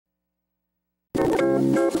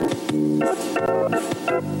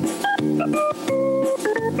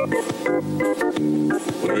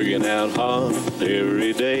Working out hard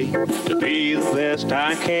every day to be the best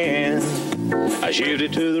I can. I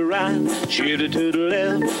shifted to the right, shifted to the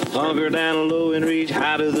left, hunker down low and reach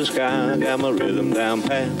high to the sky. Got my rhythm down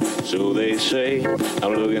pat, so they say.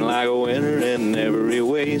 I'm looking like a winner in every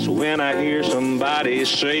way. So when I hear somebody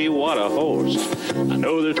say, what a horse, I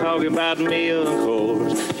know they're talking about me, of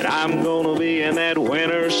course. And I'm gonna be in that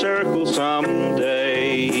winner's circle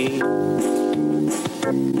someday.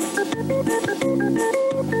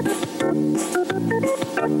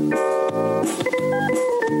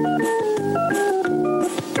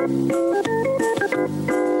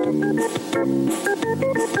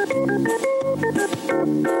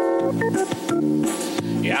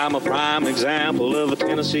 Yeah, I'm a prime example of a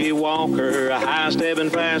Tennessee walker, a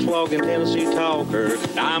high-stepping, fast-walking Tennessee talker.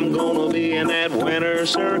 I'm gonna be in that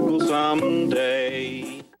winner's circle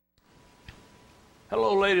someday.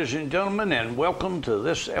 Hello, ladies and gentlemen, and welcome to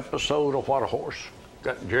this episode of What a Horse.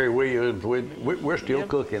 Got Jerry Williams. We're still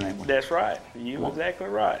cooking, ain't we? That's right. You're exactly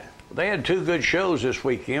right. They had two good shows this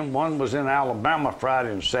weekend. One was in Alabama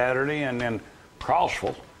Friday and Saturday, and then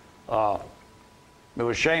Crossville. It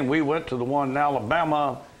was a shame we went to the one in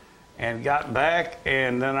Alabama and got back,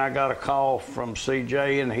 and then I got a call from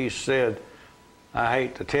CJ, and he said, I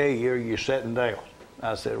hate to tell you, you're sitting down.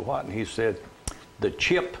 I said, what? And he said, the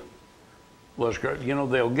chip was, you know,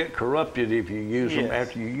 they'll get corrupted if you use them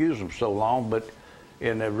after you use them so long,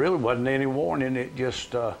 and there really wasn't any warning. It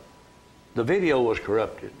just, the video was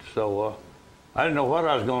corrupted. So I didn't know what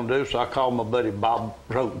I was going to do, so I called my buddy Bob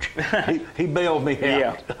Roach. he bailed me out.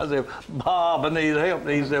 Yeah. I said, Bob, I need help. And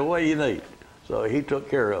he said, what do you need? So he took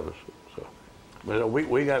care of us. So, but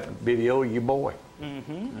we got video of your boy.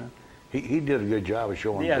 Mm-hmm. He did a good job of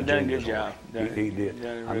showing Virginia. Virginia. Done a good job. He did.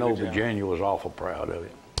 Done a I know good job. Virginia was awful proud of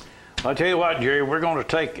it. I'll tell you what, Jerry, we're going to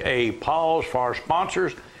take a pause for our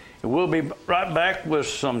sponsors, and we'll be right back with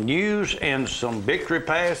some news and some victory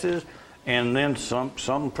passes, and then some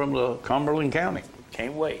from the Cumberland County.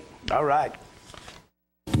 Can't wait. All right.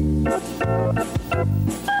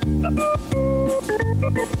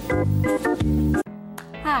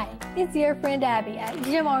 Hi, it's your friend Abby at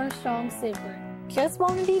Jim Armstrong Subaru. Just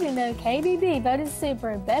wanted you to know KBB voted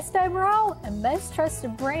Subaru best overall and most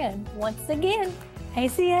trusted brand once again.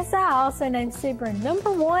 ACSI also named Subaru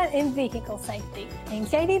 #1 in vehicle safety, and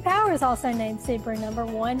J.D. Power also named Subaru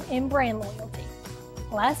 #1 in brand loyalty.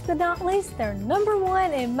 Last but not least, they're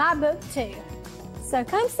 #1 in my book too. So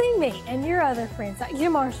come see me and your other friends at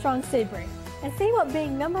Jim Armstrong Subaru and see what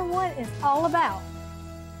being #1 is all about.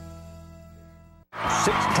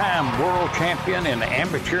 Six-time world champion in the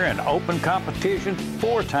amateur and open competition,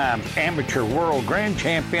 4 times amateur world grand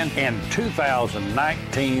champion, and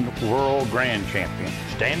 2019 world grand champion.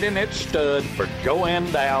 Standing at stud for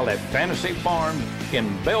Joanne Dow at Fantasy Farms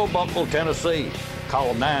in Bell Buckle, Tennessee.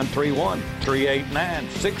 Call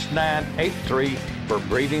 931-389-6983 for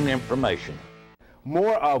breeding information.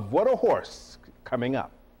 More of What a Horse coming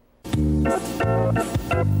up.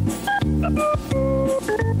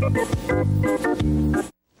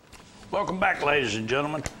 Welcome back, ladies and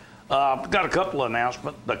gentlemen. I've got a couple of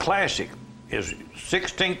announcements. The Classic is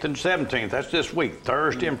 16th and 17th. That's this week,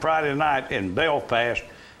 Thursday and Friday night in Belfast.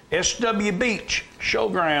 SW Beach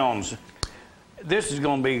Showgrounds. This is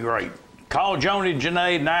going to be great. Call Joni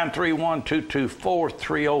Janae,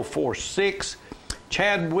 931-224-3046.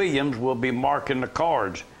 Chad Williams will be marking the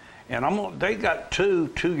cards. And they got two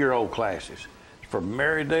 2-year-old classes for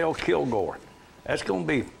Marydale Kilgore. That's going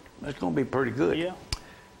to be pretty good. Yeah.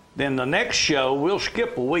 Then the next show, we'll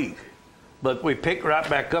skip a week, but we pick right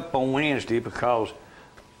back up on Wednesday because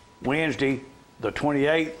Wednesday, the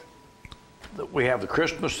 28th, we have the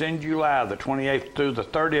Christmas in July, the 28th through the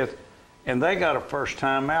 30th, and they got a first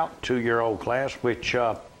time out 2-year-old class, which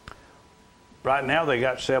right now they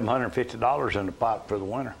got $750 in the pot for the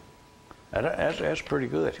winner. That's pretty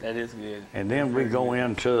good. That is good. And then we go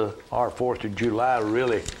into our 4th of July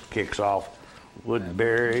really kicks off.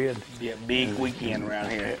 Woodbury. And, yeah, big weekend around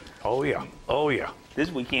here. Oh, yeah. Oh, yeah. This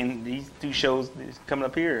weekend, these 2 shows coming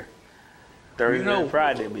up here, Thursday and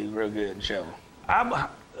Friday, will be a real good show.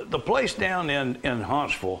 The place down in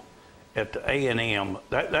Huntsville at the A&M,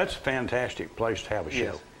 that's a fantastic place to have a show.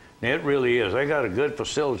 Yes. It really is. They got a good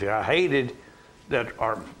facility. I hated that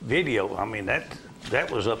our video, I mean, that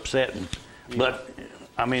was upsetting. Yeah. But,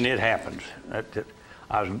 I mean, it happens.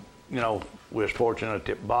 I was, we was fortunate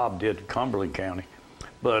that Bob did Cumberland County.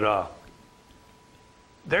 But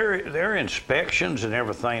their inspections and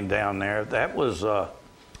everything down there, that was a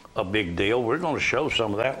big deal. We're going to show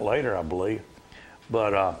some of that later, I believe.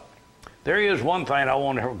 But There is one thing I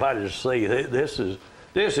want everybody to see. This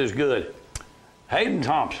is good. Hayden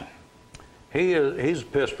Thompson. He's a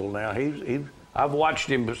pistol now. I've watched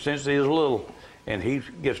him since he was little, and he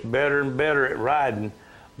gets better and better at riding.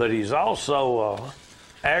 But he's also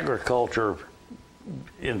agriculture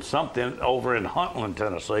in something over in Huntland,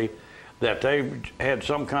 Tennessee, that they had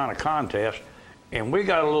some kind of contest, and we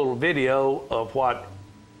got a little video of what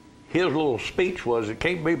his little speech was. It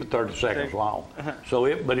can't be but 30 seconds long,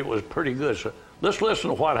 but it was pretty good. So let's listen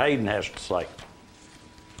to what Hayden has to say.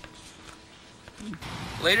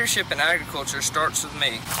 Leadership in agriculture starts with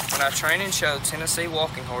me. When I train and show Tennessee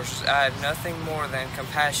walking horses, I have nothing more than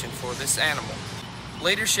compassion for this animal.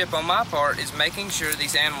 Leadership on my part is making sure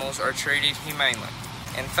these animals are treated humanely.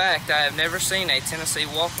 In fact, I have never seen a Tennessee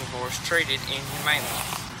walking horse treated inhumanely.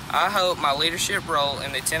 I hope my leadership role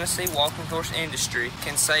in the Tennessee walking horse industry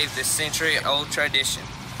can save this century-old tradition.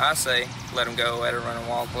 I say, let them go, let them run and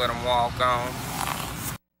walk, let them walk on.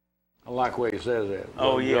 I like the way he says that.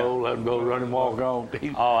 Let him go, run and walk on.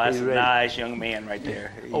 That's a nice young man right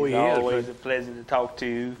there. He's always a pleasure to talk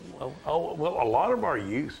to. Well, a lot of our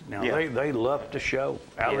youth now, they love the show.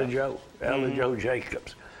 Joe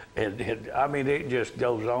Jacobs. And I mean, it just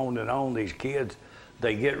goes on and on. These kids,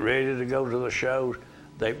 they get ready to go to the shows.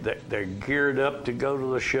 They're geared up to go to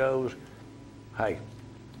the shows. Hey,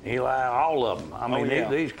 Eli, all of them. I mean,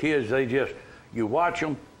 these kids, you watch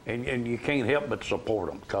them, and you can't help but support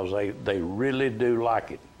them because they really do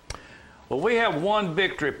like it. Well, we have one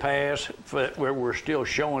victory pass where we're still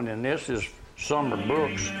showing, and this is Summer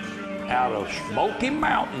Brooks out of Smoky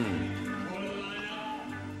Mountain.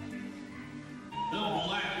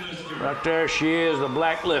 Right there she is, the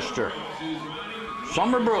blacklister.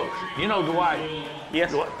 Summer Brooks. You know Dwight?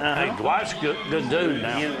 Yes. Hey, Dwight's a good dude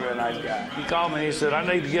now. He's a real nice guy. He called me, he said, I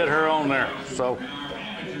need to get her on there. So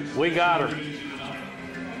we got her.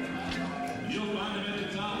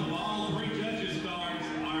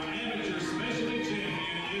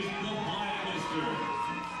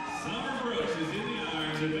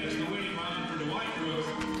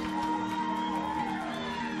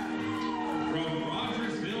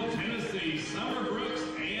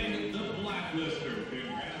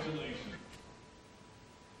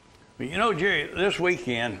 You know, Jerry, this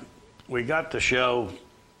weekend we got the show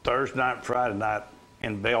Thursday night, Friday night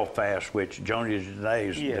in Belfast, which Joni Janae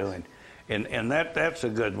is doing, and that's a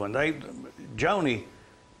good one. Joni,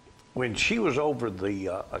 when she was over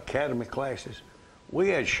the academy classes, we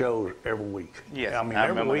had shows every week. Yes, I mean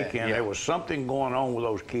every weekend there was something going on with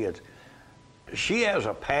those kids. She has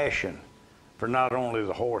a passion for not only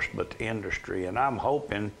the horse but the industry, and I'm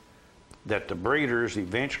hoping that the breeders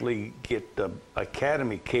eventually get the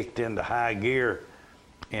academy kicked into high gear,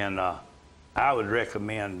 and I would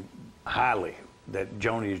recommend highly that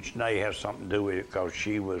Joni Janae has something to do with it because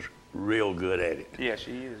she was real good at it. Yeah,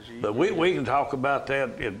 she is. But we can talk about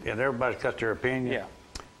that, and everybody's got their opinion. Yeah.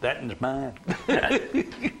 That one's mine.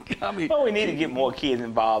 I mean, well, we need to get more kids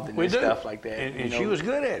involved in this stuff like that. And she was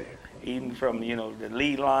good at it. Even from, the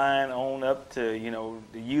lead line on up to,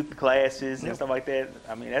 the youth classes and stuff like that.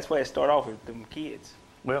 I mean, that's where it started off with them kids.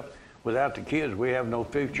 Well, without the kids, we have no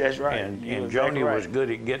future. That's right. And Joni was good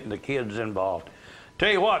at getting the kids involved.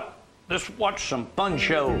 Tell you what, let's watch some Fun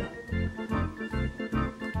Show.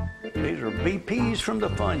 These are BPs from the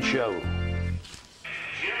Fun Show.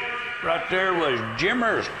 Right there was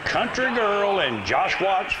Jimmer's Country Girl and Josh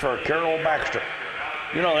Watts for Carol Baxter.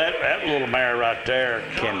 You know, that little mare right there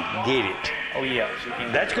can get it. Oh, yeah. She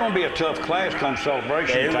can. That's going to be a tough class come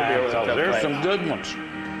celebration time. There's some good ones,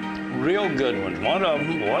 real good ones. One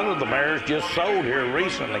of the mares just sold here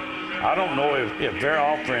recently. I don't know if they're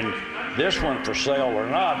offering this one for sale or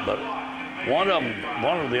not, but one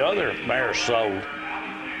of the other mares sold.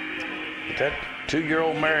 But that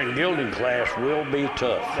 2-year-old mare in gilding class will be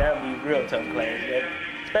tough. That'll be a real tough class,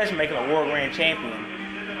 especially making a world grand champion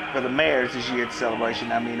for the mares this year at the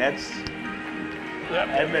celebration. I mean,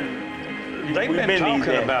 they've been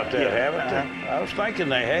talking about that, haven't they? I was thinking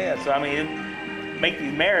they had. So, I mean, make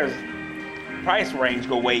these mares price range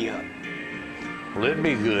go way up. Well, it'd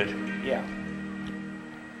be good. Yeah.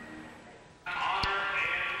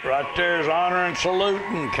 Right there's honor and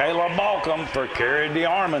saluting Kayla Balcom for Carrie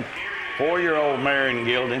DeArmond, 4-year-old mare in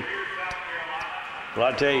gilding. Well,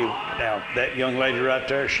 I tell you, now, that young lady right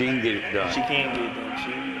there, she can get it done. She can get it done.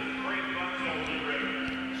 She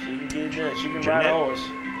can get it done. She can ride a horse.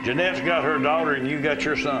 Jeanette's got her daughter and you got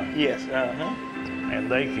your son. Yes, And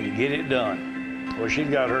they can get it done. Well, she's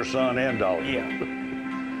got her son and daughter. Yeah.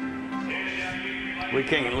 We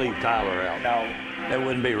can't leave Tyler out. No. That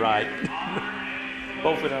wouldn't be right.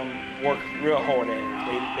 Both of them work real hard at it.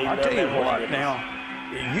 They I'll tell you what, now,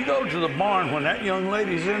 You go to the barn when that young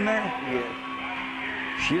lady's in there.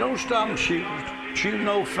 Yeah. She don't stop and chew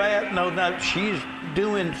no fat, no nothing. She's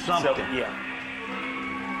doing something. So, yeah.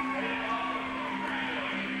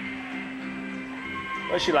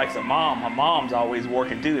 Well, she likes her mom. Her mom's always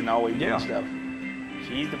working too and always doing stuff.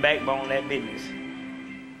 She's the backbone of that business.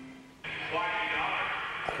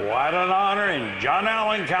 Quite an honor, and John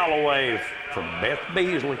Allen Calloway for Beth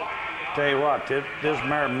Beasley. Tell you what, this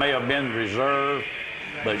mare may have been reserved,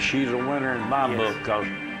 but she's a winner in my book because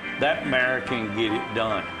that mare can get it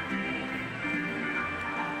done.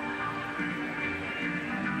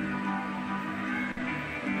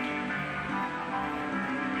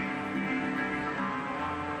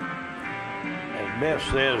 As Beth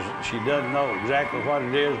says, she doesn't know exactly what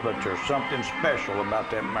it is, but there's something special about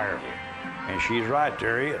that mare. And she's right,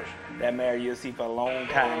 there is. That mare you'll see for a long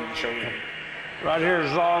time in the showroom. Right here is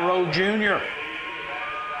Zorro Jr.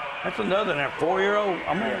 That's another, that 4-year-old.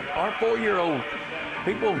 Our 4-year-old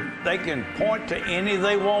people, they can point to any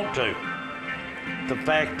they want to. The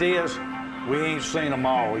fact is, we ain't seen them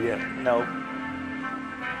all yet. No.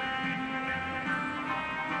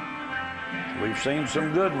 We've seen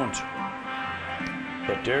some good ones,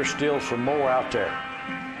 but there's still some more out there.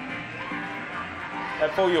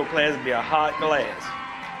 That 4-year-old class will be a hot class.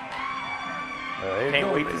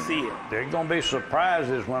 Can't wait to see it. There's going to be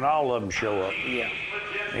surprises when all of them show up. Yeah.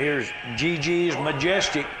 Here's Gigi's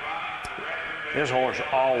Majestic. This horse is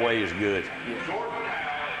always good. Yeah.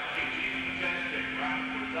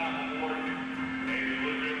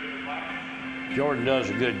 Jordan does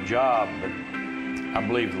a good job, but I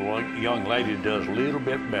believe the young lady does a little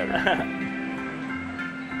bit better.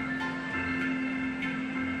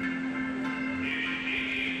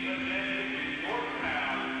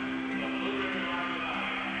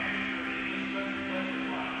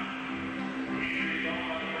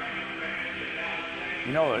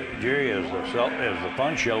 You know, Jerry, as the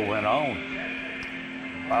fun show went on,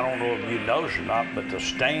 I don't know if you noticed or not, but the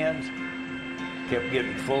stands kept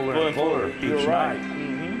getting fuller and fuller each night.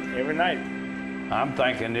 Mm-hmm. Every night. I'm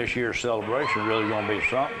thinking this year's celebration really going to be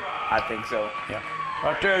something. I think so. Yeah.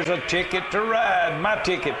 Right there's a ticket to ride, my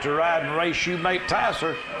ticket to ride and race Shoemate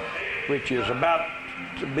Ticer, which is about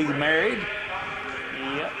to be married.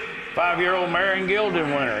 Yep. 5-year-old Marion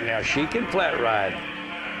Gilden winner. Now she can flat ride.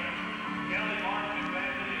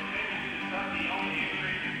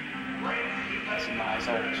 That's a nice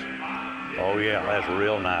horse. Oh yeah, that's a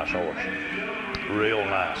real nice horse. Real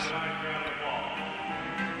nice.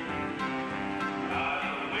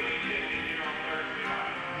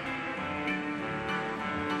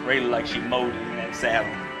 Really like she mowed it in that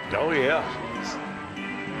saddle. Oh yeah.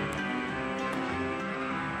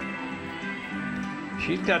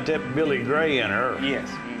 She's got that Billy Gray in her. Yes.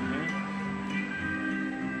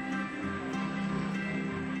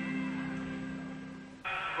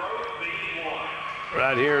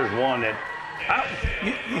 Right here is one that,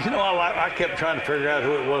 I kept trying to figure out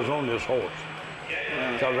who it was on this horse.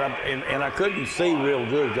 Because I couldn't see real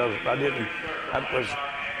good because I was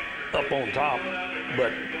up on top.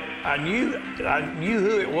 But I knew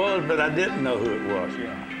who it was, but I didn't know who it was.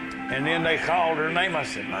 Yeah. And then they called her name. I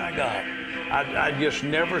said, my God, I just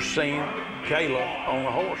never seen Kayla on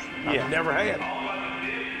a horse. I never had.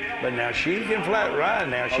 But now she can flat ride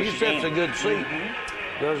now. She sets a good seat.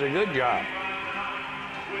 Does a good job.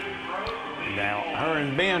 Now, her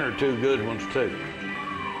and Ben are two good ones, too.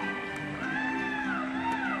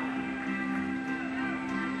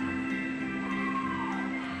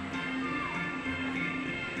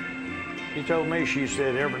 She told me, she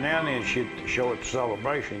said every now and then she'd show at the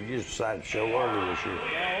celebration. You just decided to show early this year.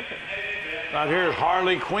 Oh, okay. Right here is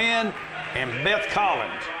Harley Quinn and Beth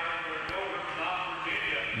Collins.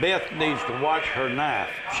 Beth needs to watch her knife.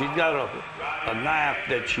 She's got a knife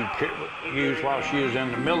that she used while she was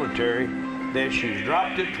in the military, that she's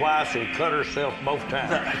dropped it twice and cut herself both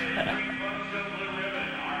times.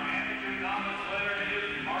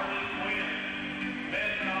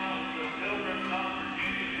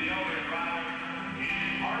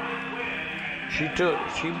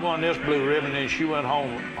 She won this blue ribbon and she went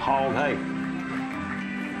home, hauled hay.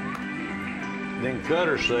 Then cut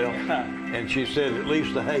herself, and she said at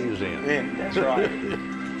least the hay's in. Yeah, that's right.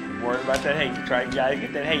 Worried about that hay. Try to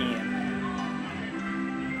get that hay in.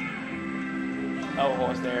 Oh,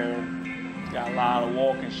 horse there got a lot of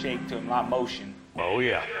walk and shake to him, a lot of motion. Oh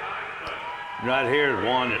yeah. Right here is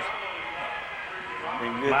one that's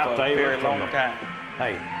Been good my for favorite a very long time.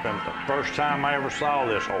 Hey, from the first time I ever saw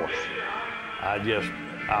this horse, I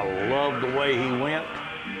loved the way he went.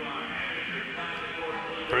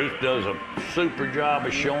 Bruce does a super job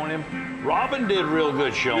of showing him. Robin did real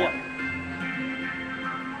good showing. Yeah.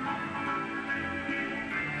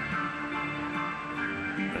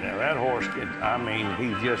 that horse I mean,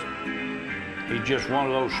 he's just one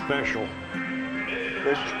of those special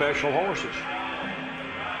horses.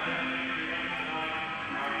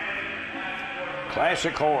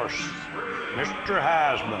 Classic horse, Mr.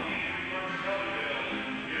 Heisman.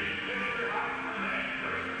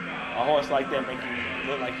 A horse like that make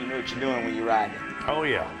you look like you know what you're doing when you're riding it. Oh,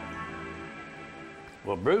 yeah.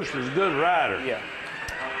 Well, Bruce was a good rider. Yeah.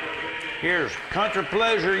 Here's Country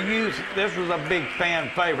Pleasure Youth. This was a big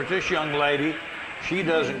fan favorite. This young lady, she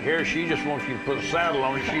doesn't care. She just wants you to put a saddle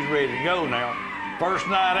on her. She's ready to go now. First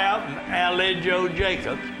night out, and Alejo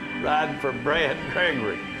Jacobs riding for Brad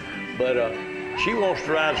Gregory. But she wants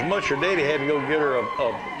to ride as much. Her daddy had to go get her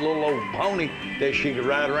a little old pony that she could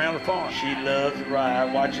ride around the farm. She loves to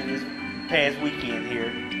ride. Watching this past weekend here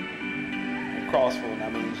in Crossville.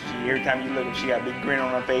 I mean, every time you look at her, she got a big grin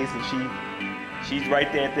on her face, and she's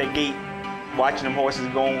right there at that gate watching them horses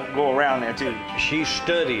go around there too. She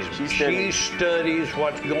studies. She studies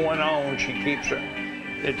what's going on. She keeps her.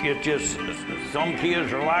 It just, some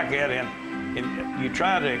kids are like that, and you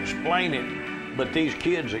try to explain it, but these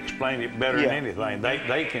kids explain it better than anything.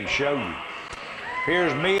 They can show you.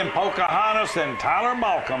 Here's me and Pocahontas and Tyler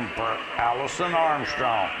Balcom for Allison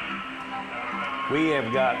Armstrong. We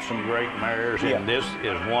have got some great mares, and this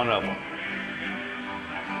is one of them.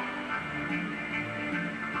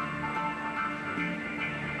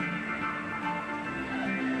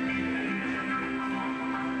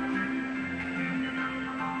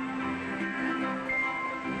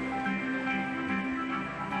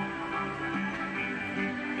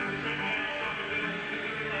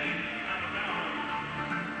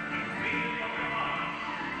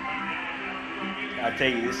 I tell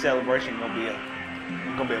you, this celebration gonna be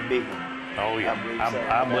a big one. Oh yeah,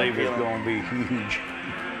 I believe it's gonna be huge.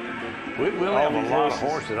 We'll have a lot of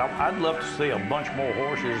horses. I'd love to see a bunch more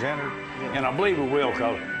horses entered, and I believe we will,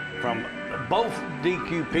 because from both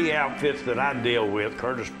DQP outfits that I deal with,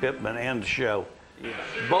 Curtis Pittman and the show,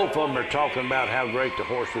 both of them are talking about how great the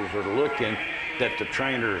horses are looking that the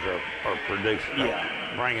trainers are producing,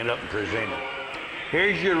 bringing up and presenting.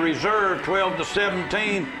 Here's your reserve 12 to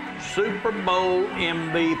 17 Super Bowl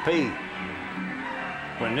MVP.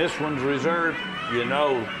 When this one's reserved, you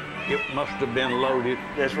know it must have been loaded.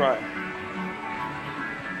 That's right.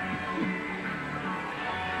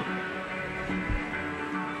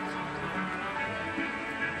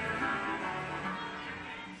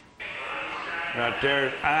 Right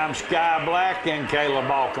there, I'm Sky Black and Kayla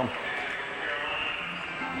Balcom.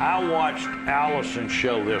 I watched Allison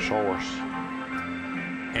show this horse,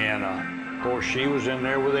 and of course she was in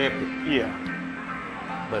there with Epic. Yeah.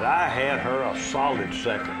 But I had her a solid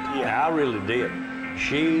second. Yeah. Now, I really did.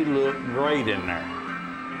 She looked great in there.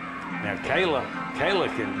 Now Kayla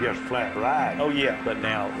can just flat ride. Oh yeah. But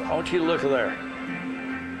now, don't you look there.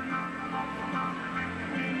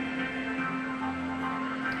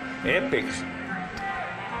 Epic's,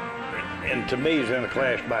 and to me, is in a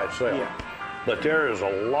class by itself. Yeah. But there is a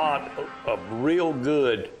lot of real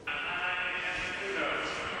good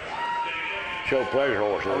show pleasure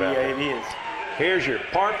horses out there. Yeah, it is. Here's your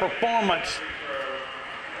part performance.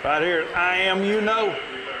 Right here, I Am You Know.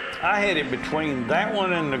 I had it between that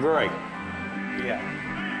one and the gray. Yeah.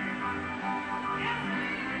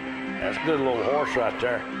 That's a good little horse right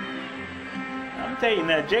there. I'm telling you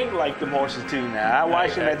now, Jake liked them horses too now. I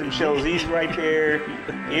watch him at them shows. He's right there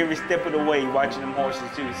every step of the way watching them horses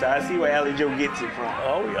too. So I see where Allie Joe gets it from.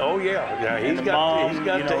 Oh yeah. He's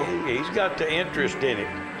got the interest in it.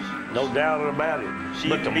 No doubt about it.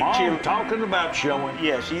 But the mom talking about showing.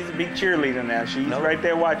 Yeah, she's a big cheerleader now. She's right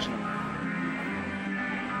there watching them.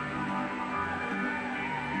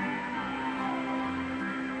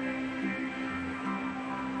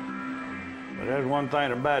 But there's one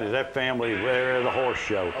thing about it, that family is there at the horse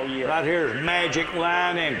show. Oh, yeah. Right here is Magic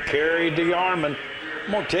Line and Carrie DeArmond.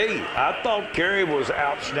 I'm going to tell you, I thought Carrie was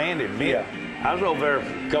outstanding. Yeah. I was over there,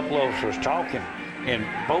 a couple of us was talking, and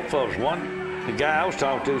both of us, the guy I was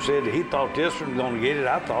talking to said that he thought this one was going to get it.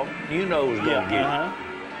 I thought, was going to get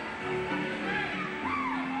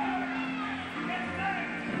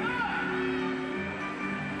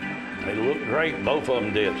it. They looked great, both of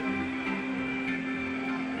them did.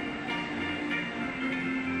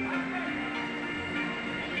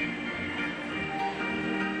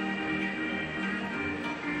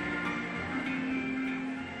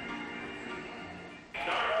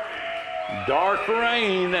 Dark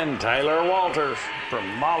Rain and Taylor Walters from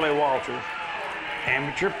Molly Walters,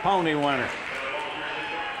 amateur pony winner.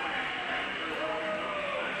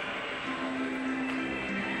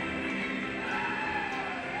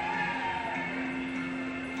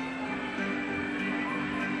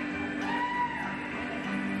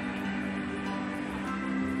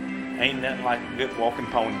 Ain't nothing like a good walking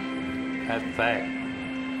pony. That's a fact.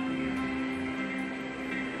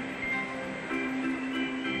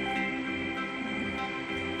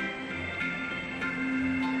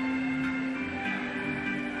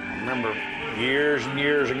 I remember years and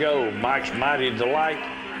years ago, Mike's Mighty Delight.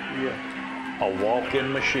 Yeah. A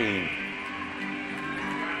walking machine.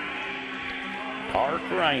 Dark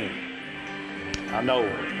rain. I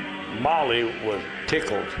know Molly was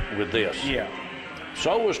tickled with this. Yeah.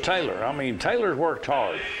 So was Taylor. I mean, Taylor's worked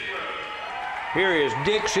hard. Here is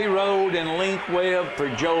Dixie Road and Link Web for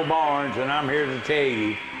Joe Barnes, and I'm here to tell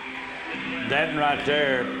you that right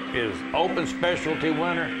there is open specialty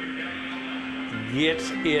winner.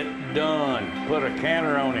 Gets it done. Put a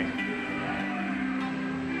canter on him.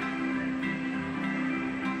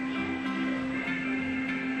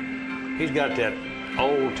 He's got that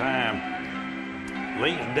old time.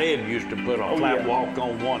 Link's dad used to put a flat walk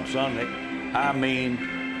on one Sunday. I mean,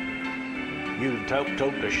 you could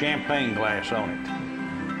tote the champagne glass on it.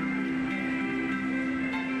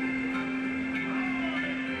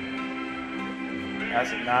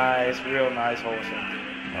 That's a nice, real nice horse.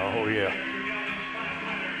 Oh, yeah.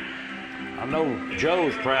 I know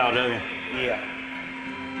Joe's proud of him. Yeah.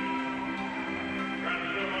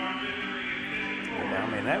 I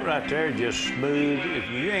mean, that right there is just smooth. If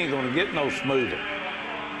you ain't going to get no smoother.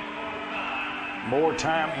 More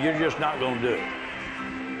time, you're just not going to do it.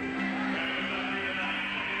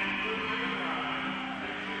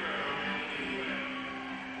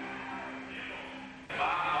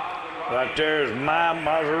 Right there is my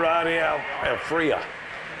Maserati Alfrea.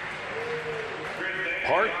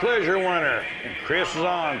 Park Pleasure winner. And Chris is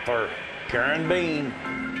on for Karen Bean.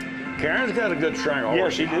 Karen's got a good string of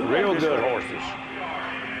horses. Yeah, she do. Real good horses.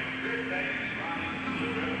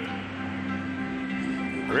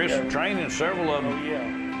 Chris is training several of them. Oh,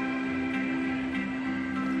 yeah.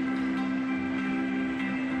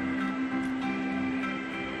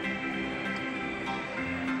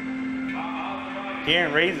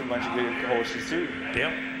 Karen raised a bunch of good horses, too.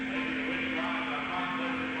 Yep.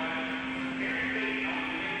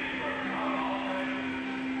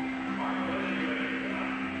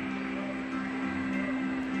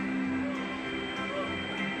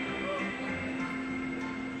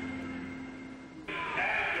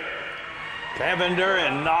 Cavender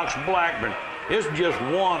and Knox Blackburn. This is just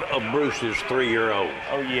one of Bruce's 3-year-olds.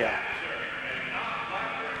 Oh, yeah.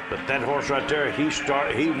 But that horse right there,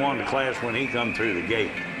 he won the class when he come through the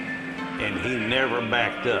gate, and he never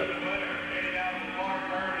backed up.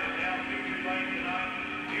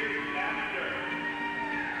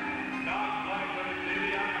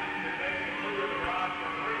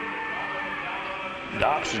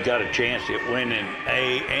 Docs has got a chance at winning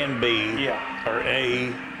A and B, or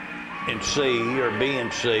A and C, or B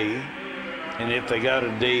and C, and if they got a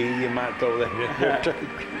D, you might throw that in there too.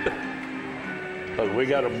 Because we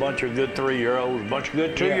got a bunch of good 3-year-olds, a bunch of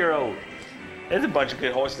good 2-year-olds. There's a bunch of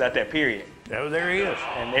good horses out there, period. Oh, there he is.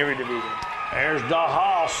 In every division. There's the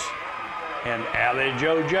Haas and Allie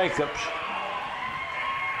Joe Jacobs.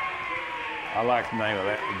 I like the name of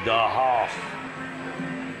that, the Haas.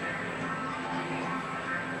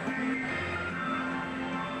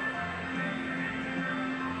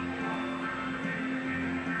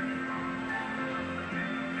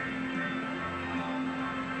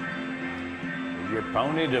 Your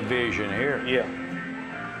pony division here. Yeah.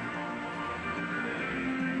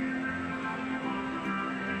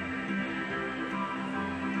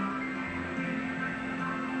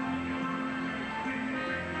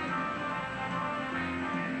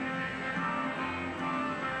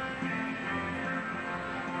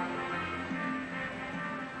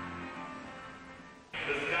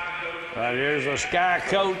 Right here's a Sky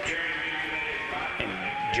Coach.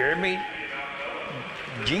 And Jeremy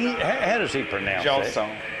how does he pronounce Johnson.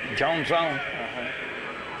 it? Johnson.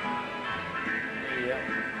 Yeah.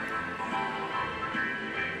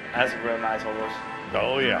 That's a real nice horse.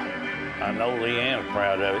 Oh, yeah. I know Leanne's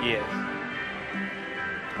proud of it. Yes.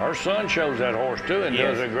 Her son shows that horse, too, and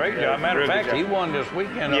does a great job. Matter of fact, he won this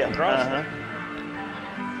weekend up in Crossville.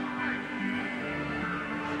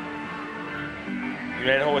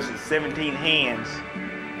 That horse is 17 hands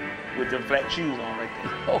with the flat shoes on right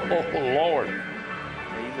there. Oh, Lord.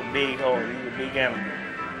 He's a big horse. He's a big animal.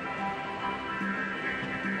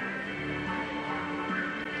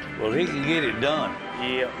 Well, he can get it done.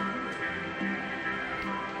 Yeah.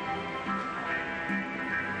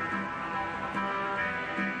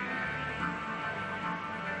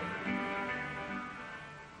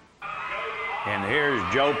 And here's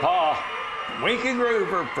Joe Paw, Winky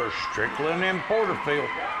Groover for Strickland and Porterfield.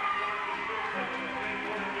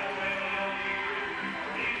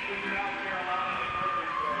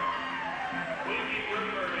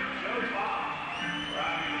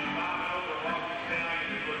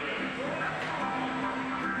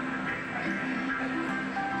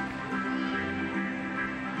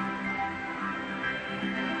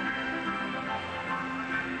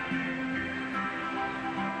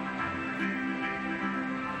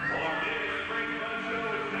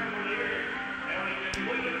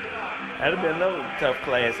 That'd have been another tough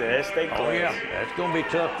class, that state class. Oh, yeah. That's going to be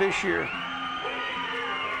tough this year.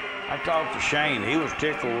 I talked to Shane. He was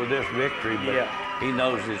tickled with this victory, but he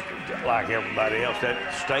knows it's like everybody else. That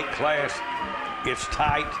state class, it's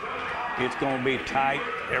tight. It's going to be tight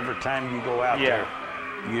every time you go out there.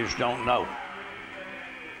 You just don't know.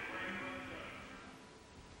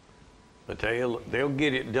 But they'll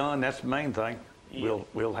get it done. That's the main thing. Yeah.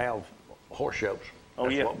 We'll have horse shows. Oh,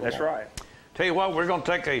 yeah, that's right. Tell you what, we're going to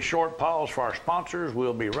take a short pause for our sponsors.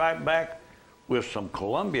 We'll be right back with some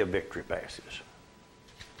Columbia victory passes.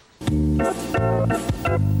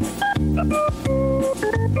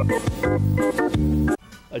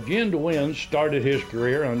 Agenda Win started his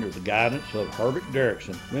career under the guidance of Herbert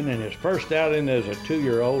Derrickson, winning his first outing as a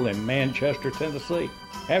 2-year-old in Manchester, Tennessee.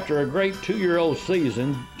 After a great 2-year-old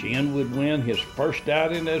season, Jen would win his first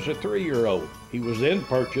outing as a 3-year-old. He was then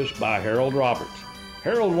purchased by Harold Roberts.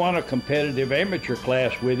 Harold won a competitive amateur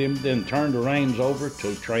class with him, then turned the reins over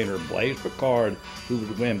to trainer Blaise Picard, who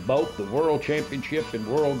would win both the World Championship and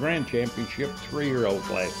World Grand Championship 3-year-old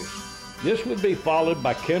classes. This would be followed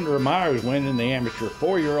by Kendra Myers winning the amateur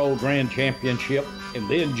 4-year-old Grand Championship, and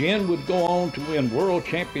then Jen would go on to win World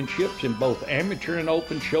Championships in both amateur and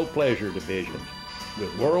open show pleasure divisions.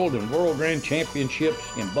 With World and World Grand Championships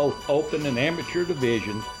in both open and amateur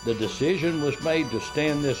divisions, the decision was made to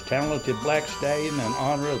stand this talented black stallion in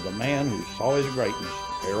honor of the man who saw his greatness,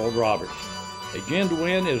 Harold Roberts. Agenda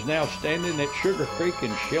Win is now standing at Sugar Creek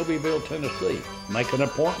in Shelbyville, Tennessee. Make an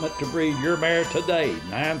appointment to breed your mare today,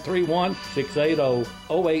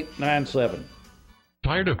 931-680-0897.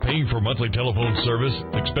 Tired of paying for monthly telephone service,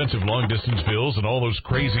 expensive long-distance bills, and all those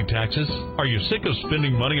crazy taxes? Are you sick of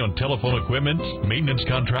spending money on telephone equipment, maintenance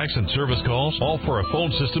contracts, and service calls, all for a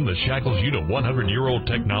phone system that shackles you to 100-year-old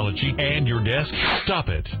technology and your desk? Stop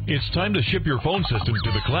it. It's time to ship your phone system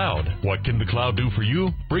to the cloud. What can the cloud do for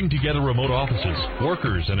you? Bring together remote offices,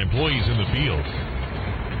 workers, and employees in the field.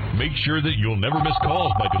 Make sure that you'll never miss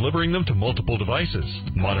calls by delivering them to multiple devices.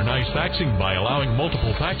 Modernize faxing by allowing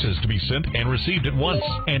multiple faxes to be sent and received at once.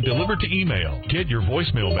 And deliver to email. Get your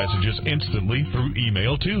voicemail messages instantly through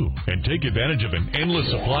email too. And take advantage of an endless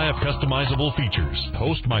supply of customizable features.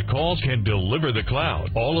 Host My Calls can deliver the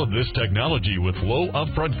cloud. All of this technology with low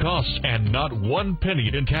upfront costs and not one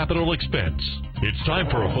penny in capital expense. It's time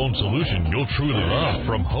for a phone solution you'll truly love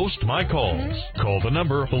from Host My Calls. Call the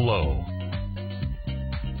number below.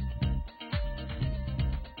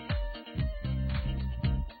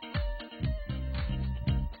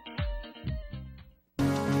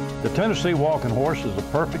 The Tennessee Walking Horse is the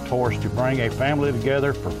perfect horse to bring a family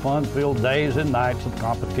together for fun-filled days and nights of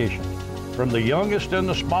competition. From the youngest and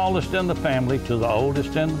the smallest in the family to the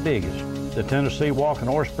oldest and the biggest, the Tennessee Walking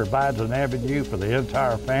Horse provides an avenue for the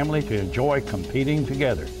entire family to enjoy competing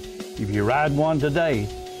together. If you ride one today,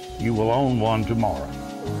 you will own one tomorrow.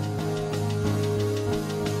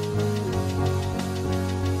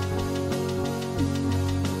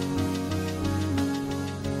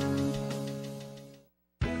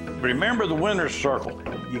 Remember the winner's circle.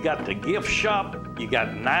 You got the gift shop, you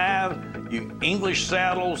got knives, English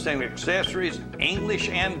saddles and accessories, English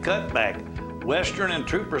and cutback, Western and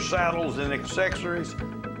Trooper saddles and accessories,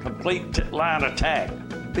 complete line attack,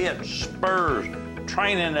 bits, spurs,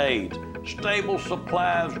 training aids, stable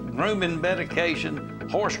supplies, grooming medication,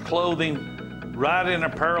 horse clothing, riding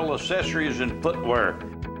apparel, accessories, and footwear.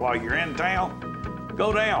 While you're in town,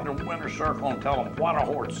 go down to Winner's Circle and tell them what a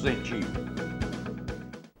horse sent you.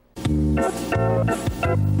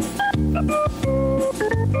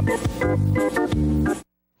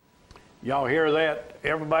 Y'all hear that?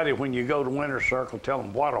 Everybody, when you go to Winner's Circle, tell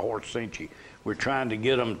them what a horse sent you. We're trying to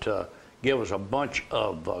get them to give us a bunch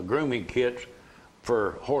of grooming kits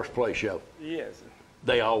for horseplay show. Yes.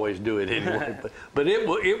 They always do it anyway. but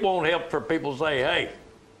it won't help for people to say, hey,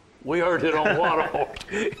 we heard it on What a Horse.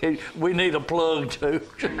 We need a plug too.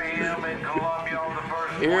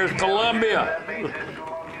 Here's Columbia.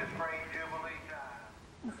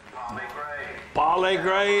 Polly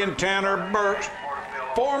Gray and Tanner Burks,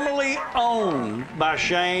 formerly owned by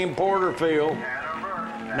Shane Porterfield.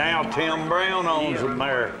 Now Tim Brown owns the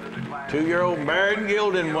mare. 2-year-old Barrett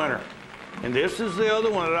Gilden winner. And this is the other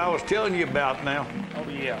one that I was telling you about now. Oh,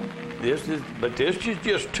 yeah. This is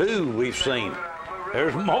just 2 we've seen.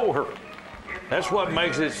 There's more. That's what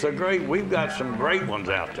makes it so great. We've got some great ones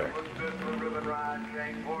out there.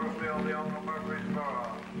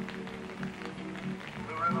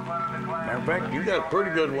 Matter of fact, you got a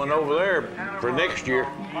pretty good one over there for next year.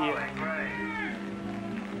 Yeah.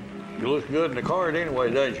 You look good in the card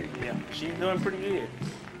anyway, doesn't you? Yeah, she's doing pretty good.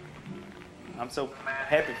 I'm so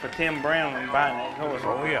happy for Tim Brown and buying that horse.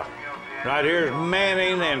 Oh, yeah. Right here's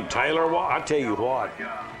Manning and Taylor. I tell you what,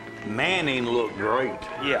 Manning looked great.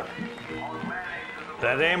 Yeah.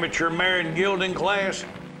 That amateur Marion Gilding class,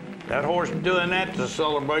 that horse doing that at the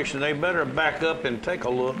celebration, they better back up and take a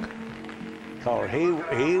look. Cause he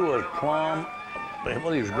was plumb,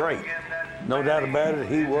 well, he was great. No doubt about it,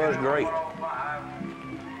 he was great.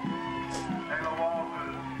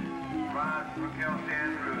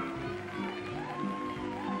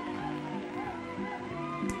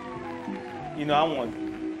 You know, I want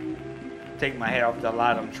to take my hat off to a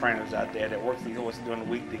lot of them trainers out there that work these horses during the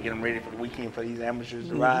week to get them ready for the weekend for these amateurs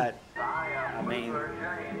to ride. I mean,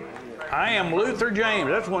 I am Luther James.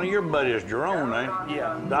 That's one of your buddies, Jerome, ain't it?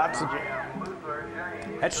 Yeah.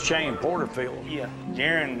 That's Shane Porterfield. Yeah.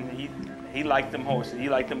 Jaron, he liked them horses. He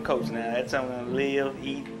liked them coats now. That's something to live,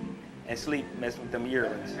 eat, and sleep messing with them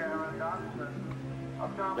yearlings.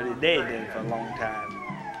 But his dad did it for a long time.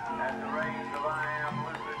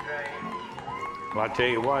 Well, I tell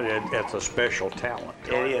you what, that's a special talent.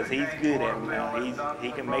 It is. He's good at it now.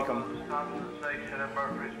 He can make them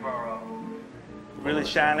really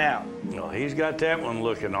shine out. Well, he's got that one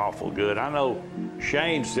looking awful good. I know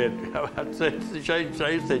Shane said, Shane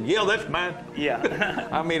said, yeah, that's mine. Yeah.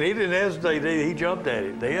 I mean, he didn't hesitate. He jumped at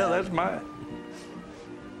it. Yeah, that's mine.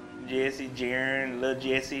 Jesse, Jaron, little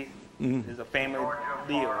Jesse. It's a family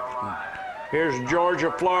deal. Here's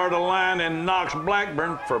Georgia, Florida line and Knox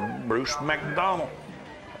Blackburn for Bruce McDonald.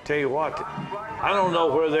 I tell you what, I don't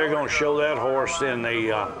know whether they're going to show that horse in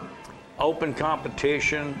the open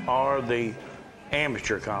competition or the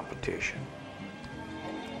amateur competition.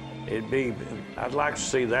 I'd like to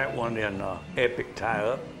see that one in epic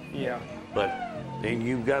tie-up. Yeah. But then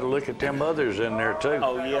you've got to look at them others in there too.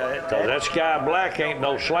 Oh yeah. That Sky Black ain't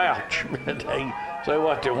no slouch. They say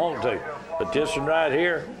what they want to. But this one right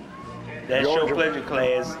here, that Georgia, show pleasure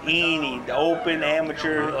class, the open,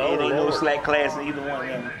 amateur, it ain't no slack class in either one of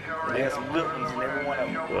them. There's some good ones in every one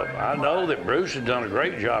of them. Well, I know that Bruce has done a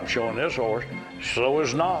great job showing this horse. So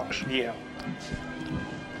has Knox. Yeah.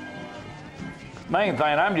 Main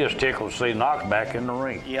thing, I'm just tickled to see Knox back in the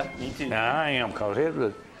ring. Yeah, me too. Now, I am, because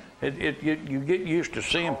you get used to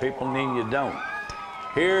seeing people and then you don't.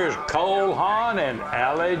 Here's Cole Haan and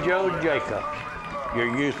Allie Joe Jacobs,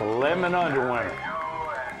 your youth 11 under winner.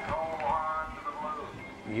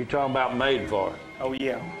 You talking about made for it. Oh,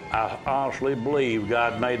 yeah. I honestly believe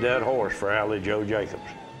God made that horse for Allie Joe Jacobs.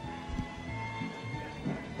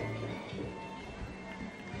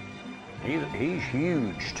 He's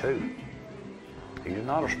huge, too. He's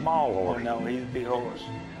not a small horse. Oh, no, he's a big horse.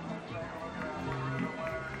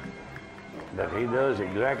 But he does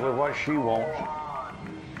exactly what she wants.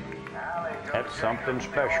 That's something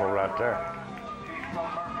special right there.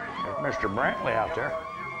 There's Mr. Brantley out there.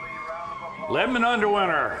 11 under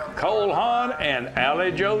winner, Cole Haan and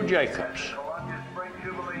Allie Joe Jacobs.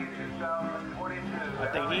 I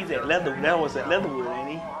think he's at Leatherwood. That was at Leatherwood, ain't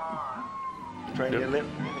he? Trained at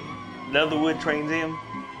Leatherwood trains him?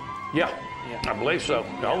 Yeah, I believe so.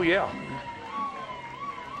 Oh, yeah.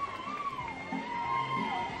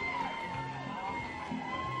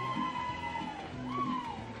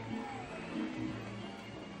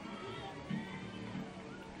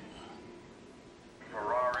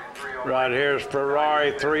 Right here's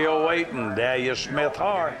Ferrari 308 and Dahlia Smith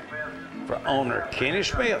Hart for owner Kenny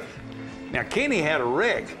Smith. Now, Kenny had a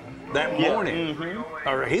wreck that morning.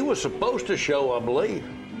 Or he was supposed to show, I believe.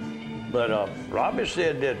 But Robbie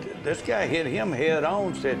said that this guy hit him head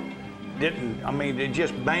on, it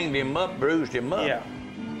just banged him up, bruised him up. Yeah.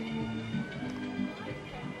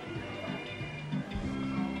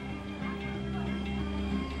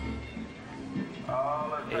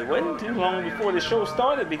 It wasn't too long before the show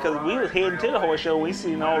started because we was heading to the horse show. We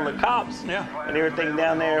seen all the cops and everything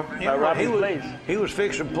down there by Robbie's place. He was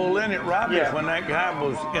fixing to pull in at Robbie's when that guy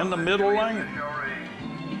was in the middle lane.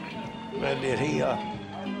 But did he?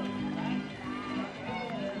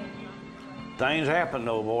 Things happen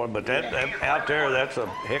though, boy. But that out there, that's a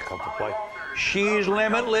heck of a play. She's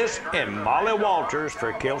Limitless and Molly Walters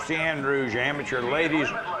for Kelsey Andrews, amateur ladies,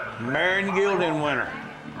 Marion Gilding winner.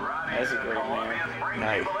 That's a great man.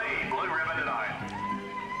 Hey,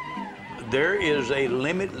 there is a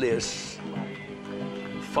Limitless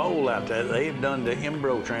foal out there. They've done the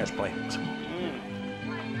embryo transplants.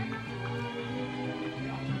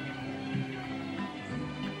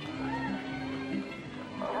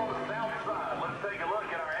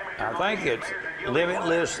 I think it's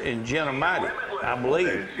Limitless and Genomati, I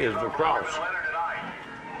believe, is the cross.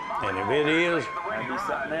 And if it is, Might be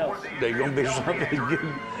something else. there's going to be something.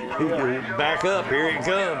 You back up, here it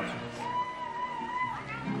comes.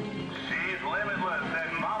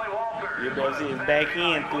 You could barely see his back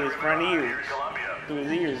end through his front ears, through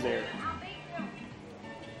his ears there.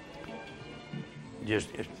 Just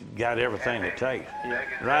got everything to take. Yeah.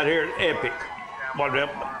 Right here at Epic.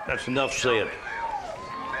 That's enough said.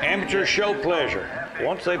 Amateur show pleasure.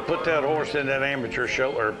 Once they put that horse in that amateur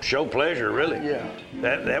show, or show pleasure, really. Yeah.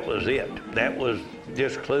 That was it. That was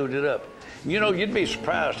just clued it up. You know, you'd be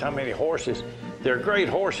surprised how many horses. They're great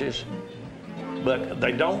horses, but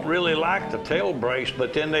they don't really like the tail brace.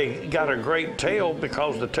 But then they got a great tail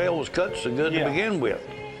because the tail was cut so good to begin with.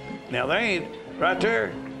 Now they ain't right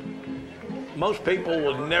there. Most people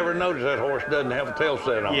would never notice that horse doesn't have a tail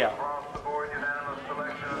set on. Yeah.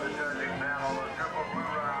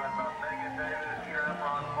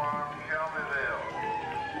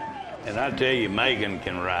 And I tell you, Megan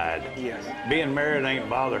can ride. Yes. Being married ain't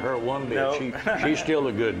bothered her one bit. No. She's still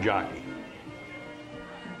a good jockey.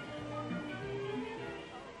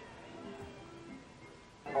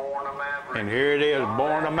 And here it is,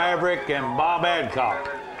 Born a Maverick and Bob Adcock.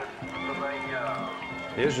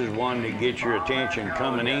 This is one that gets your attention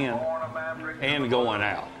coming in and going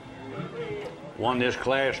out. Won this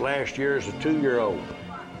class last year as a 2-year-old.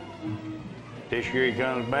 This year he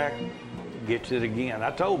comes back, gets it again.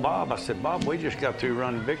 I told Bob, I said, Bob, we just got through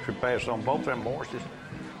running victory pass on both them horses.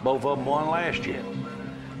 Both of them won last year.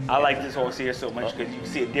 I like this horse here so much because you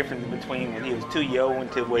see a difference between when he was 2-year-old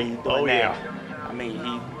until what he's doing now. Yeah. I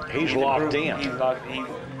mean, he's locked in. He's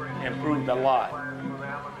improved a lot.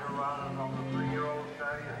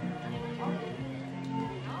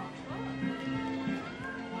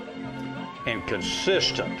 And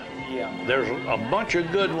consistent. Yeah. There's a bunch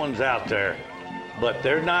of good ones out there, but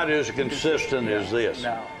they're not as consistent as this.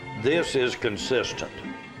 No. This is consistent.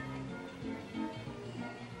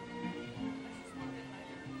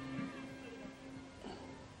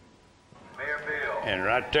 And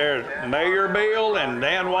right there, Mayor Bill and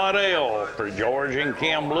Dan Waddell for George and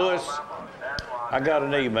Kim Lewis. I got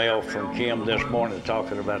an email from Kim this morning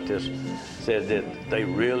talking about this. Said that they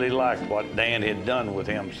really liked what Dan had done with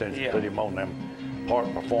him since he put him on them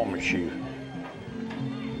Park Performance shoes.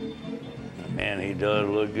 Man, he does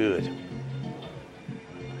look good.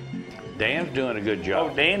 Dan's doing a good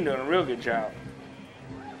job. Oh, Dan doing a real good job.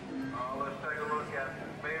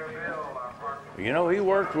 You know, he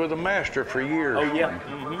worked with a master for years. Oh, yeah.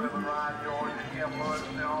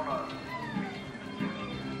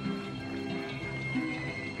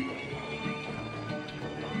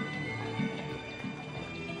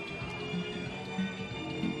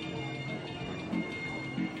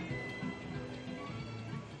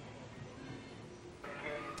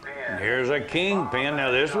 And here's a kingpin. Now,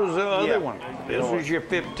 this was the other one. This was your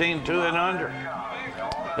 15-2 and under.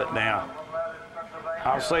 But now,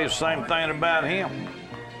 I'll say the same thing about him.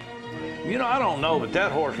 You know, I don't know, but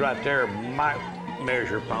that horse right there might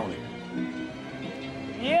measure pony.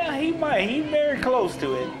 Yeah, he might. He's very close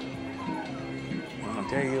to it. I'll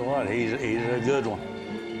tell you what, he's a good one.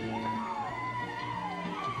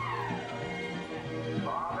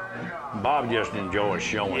 Bob just enjoys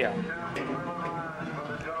showing. Yeah.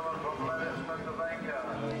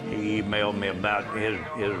 He emailed me about his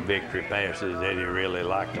victory passes that he really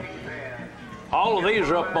liked them. All of these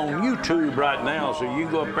are up on YouTube right now, so you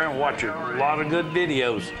can go up there and watch a lot of good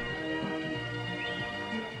videos.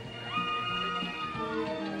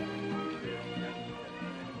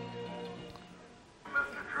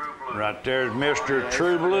 Right there's Mr.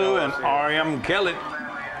 True Blue and R.M. Kellett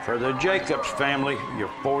for the Jacobs family, your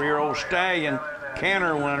 4-year-old stallion,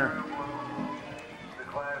 canter winner.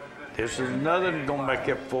 This is another that's gonna make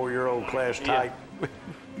that 4-year-old class tight.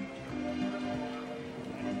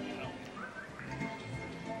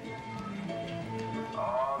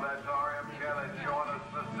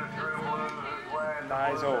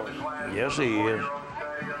 Nice horse. Yes, he is.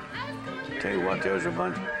 Tell you what, there's a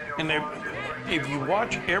bunch. And if you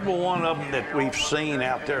watch every one of them that we've seen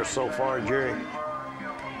out there so far, Jerry,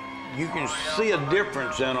 you can see a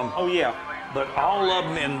difference in them. Oh, yeah. But all of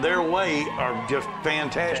them in their way are just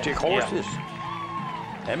fantastic horses.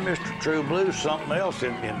 And Mr. True Blue's something else.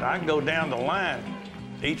 And I can go down the line.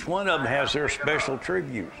 Each one of them has their special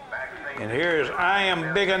tributes. And here's I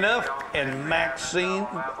Am Big Enough and Maxine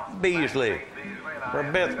Beasley. For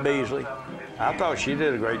Beth Beasley. I thought she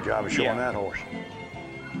did a great job of showing that horse.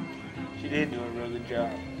 She did do a real good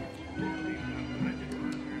job.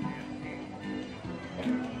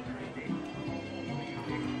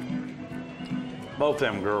 Both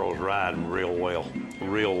them girls riding real well,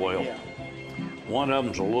 real well. Yeah. One of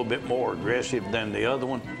them's a little bit more aggressive than the other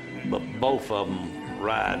one, but both of them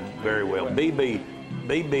ride very well.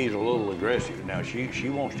 BB's a little aggressive now. She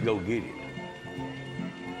wants to go get it.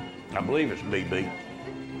 I believe it's BB.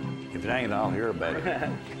 If If it ain't, I'll hear about it.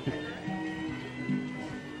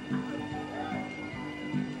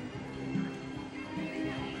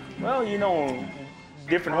 Well, you know,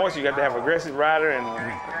 different horses, you got to have aggressive rider and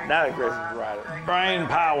not aggressive rider. Brain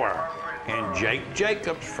power. And Jake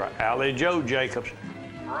Jacobs for Allie Joe Jacobs.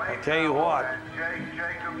 I tell you what,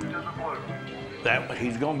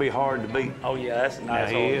 he's going to be hard to beat. Oh yeah, that's a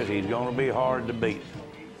nice horse. He is. He's going to be hard to beat.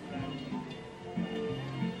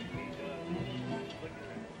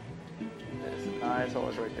 That's a nice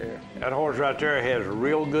horse right there. That horse right there has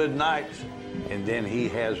real good nights, and then he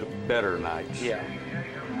has better nights. Yeah.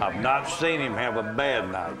 I've not seen him have a bad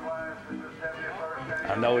night.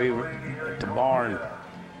 I know he at the barn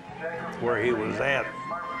where he was at,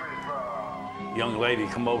 young lady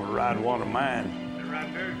come over to ride one of mine,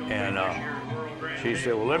 and she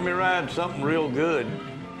said, well, let me ride something real good.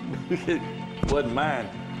 Wasn't mine.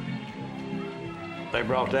 They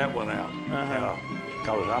brought that one out.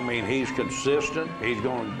 Because, I mean, he's consistent. He's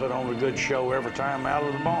going to put on a good show every time out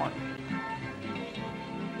of the barn.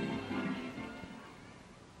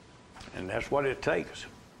 And that's what it takes.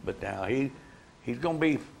 But now he's going to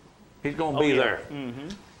be there. Mm-hmm.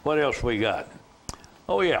 What else we got?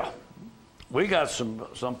 Oh yeah, we got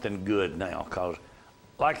something good now, because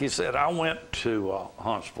like you said, I went to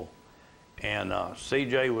Huntsville, and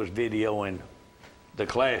CJ was videoing the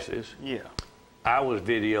classes. Yeah. I was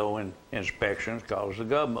videoing inspections because the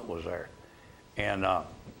government was there. And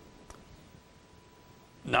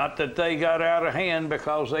not that they got out of hand,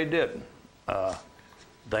 because they didn't.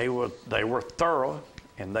 They were thorough,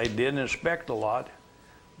 and they did inspect a lot,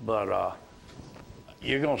 but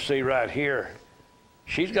you're going to see right here,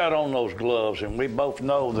 she's got on those gloves, and we both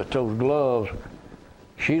know that those gloves,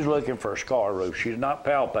 she's looking for a scar roof. She's not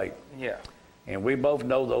palpating. Yeah. And we both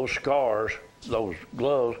know those scars, those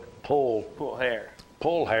gloves, pull hair,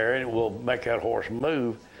 and it will make that horse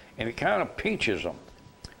move, and it kind of pinches them.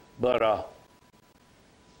 But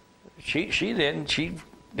she didn't.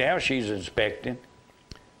 Now she's inspecting,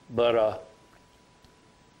 but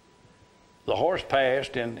the horse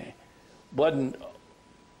passed and wasn't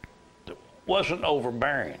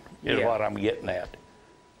overbearing, is what I'm getting at.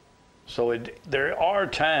 So there are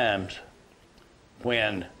times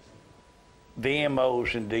when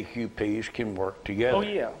VMOs and DQPs can work together. Oh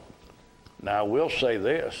yeah. Now I will say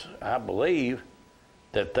this: I believe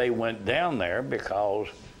that they went down there because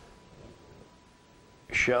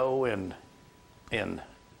show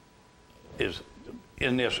is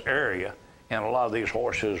in this area, and a lot of these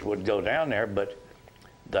horses would go down there, but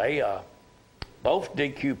they both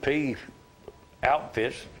DQP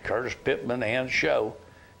outfits, Curtis Pittman and Show,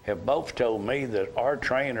 have both told me that our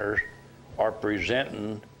trainers are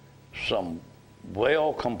presenting some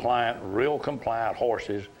real compliant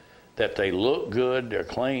horses, that they look good, they're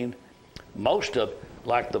clean. Most of,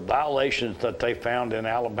 like the violations that they found in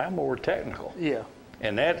Alabama, were technical. Yeah.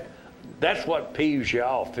 And that's what peeves you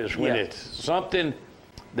off, is when it's something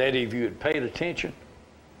that if you had paid attention,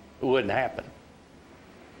 it wouldn't happen.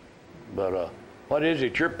 But what is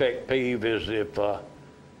it? Your pet peeve is if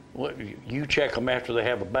you check them after they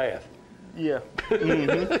have a bath. Yeah.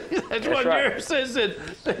 Mm-hmm. That's what yours says.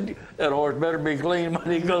 That horse better be clean when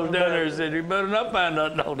he goes down there, and said, you better not find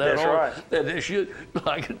nothing on that horse. Right. That it should,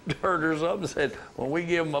 like dirt or something, said, when we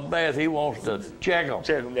give him a bath, he wants to check them.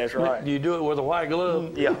 Check them, that's right. Do you do it with a white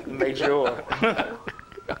glove? Yeah, make sure.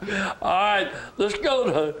 All right, let's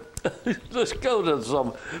go to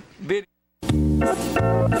some video.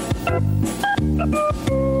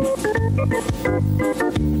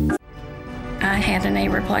 I had a knee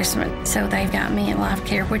replacement, so they've got me in life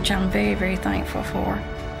care, which I'm very, very thankful for.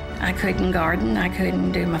 I couldn't garden, I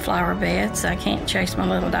couldn't do my flower beds, I can't chase my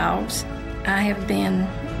little dogs. I have been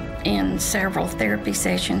in several therapy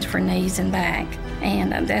sessions for knees and back,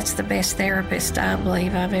 and that's the best therapist I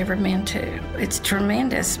believe I've ever been to. It's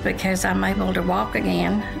tremendous because I'm able to walk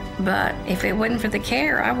again, but if it wasn't for the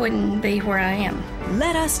care, I wouldn't be where I am.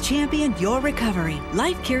 Let us champion your recovery.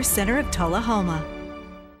 Life Care Center of Tullahoma.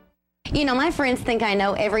 You know, my friends think I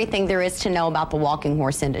know everything there is to know about the walking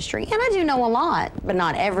horse industry, and I do know a lot, but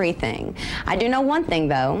not everything. I do know one thing,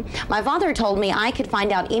 though. My father told me I could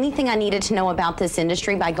find out anything I needed to know about this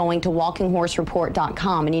industry by going to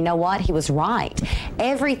walkinghorsereport.com, and you know what? He was right.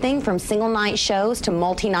 Everything from single night shows to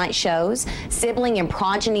multi-night shows, sibling and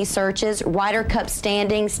progeny searches, Ryder Cup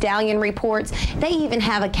standings, stallion reports. They even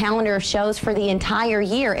have a calendar of shows for the entire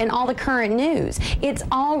year and all the current news. It's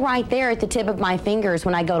all right there at the tip of my fingers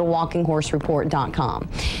when I go to walkinghorsereport.com.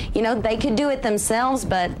 You know, they could do it themselves,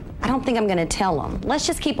 but I don't think I'm going to tell them. Let's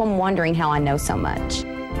just keep them wondering how I know so much.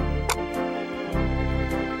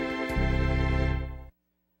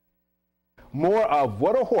 More of of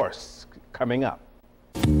What a Horse coming up.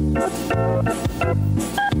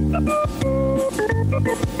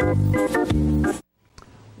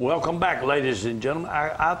 Welcome back, ladies and gentlemen.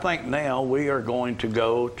 I think now we are going to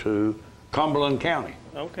go to Cumberland County.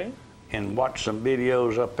 Okay. And watch some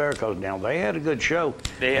videos up there, because now they had a good show.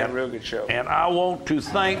 They had a real good show. And I want to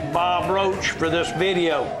thank Bob Roach for this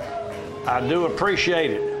video. I do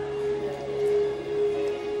appreciate it.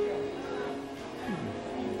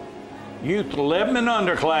 Youth 11 and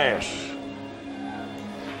under class.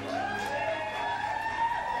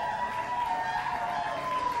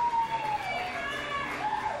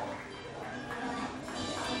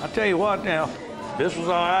 I tell you what now, this was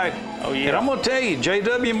all right. Oh, yeah. And I'm going to tell you,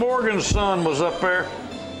 J.W. Morgan's son was up there,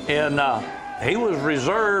 and he was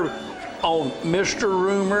reserved on Mr.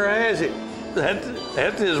 Rumor Has It.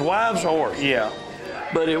 That's his wife's horse. Yeah.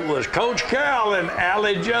 But it was Coach Cal and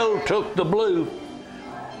Allie Joe took the blue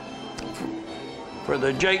for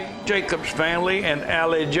the Jacobs family and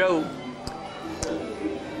Allie Joe.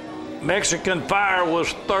 Mexican Fire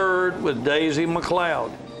was third with Daisy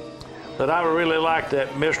McLeod. But I really like that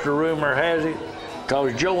Mr. Rumor Has It,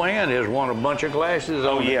 because Joanne has won a bunch of classes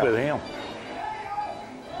on it with him.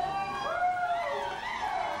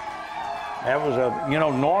 That was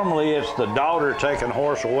normally it's the daughter taking a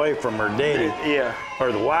horse away from her daddy. Yeah.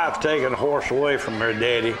 Or the wife taking a horse away from her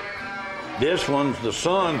daddy. This one's the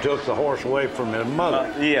son took the horse away from his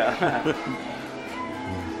mother. Yeah.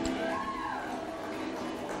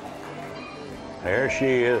 There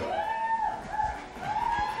she is.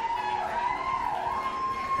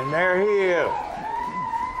 And there he is.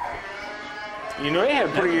 You know, they had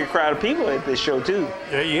a pretty good crowd of people at this show, too.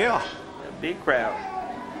 Yeah. A big crowd.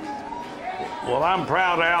 Well, I'm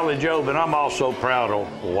proud of Allie Joe, but I'm also proud of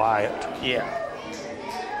Wyatt. Yeah.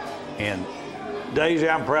 And Daisy,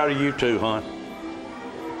 I'm proud of you too, hon.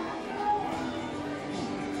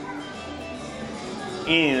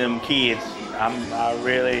 Any of them kids, I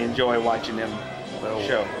really enjoy watching them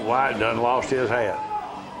show. Wyatt done lost his hat.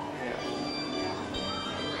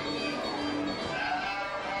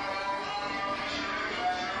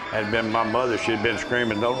 Had been my mother, she'd been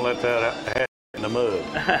screaming, "Don't let that hat in the mud."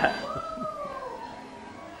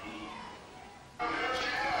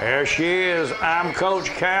 There she is. I'm Coach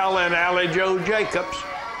Cal and Allie Joe Jacobs,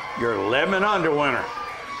 your 11 under winner.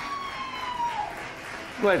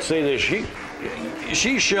 Let's see this.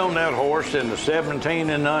 She's shown that horse in the 17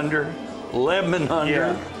 and under, 11 and under.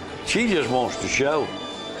 Yeah. She just wants to show.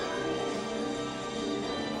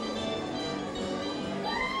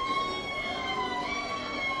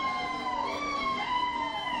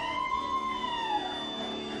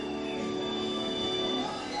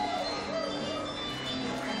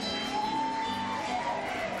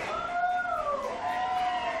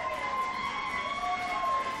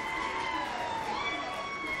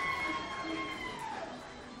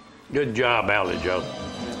 Good job, Allie Joe.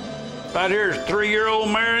 Right here's 3-year-old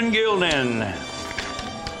Marin Gilden.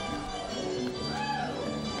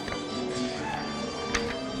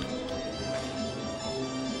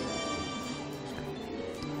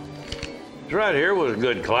 Right here was a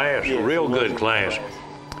good class, a real good class.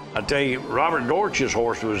 I tell you, Robert Dortch's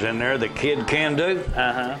horse was in there, the Kid Can Do.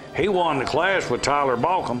 He won the class with Tyler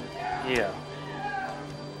Balcom. Yeah.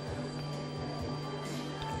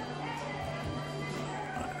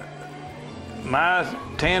 My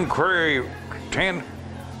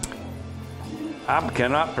I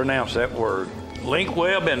cannot pronounce that word. Link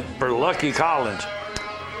Webb and for Lucky Collins.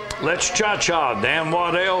 Let's Cha-Cha, Dan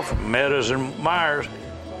Waddell from Meadows and Myers.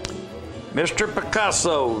 Mr.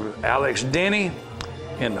 Picasso, Alex Denny,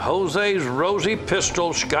 and Jose's Rosie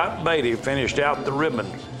Pistol, Scott Beatty finished out the ribbon.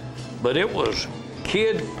 But it was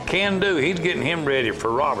Kid Can Do. He's getting him ready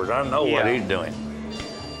for Robert. I don't know what he's doing.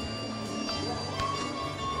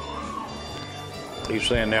 He's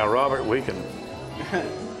saying, now, Robert, we can.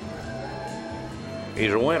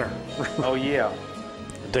 He's a winner. Oh, yeah.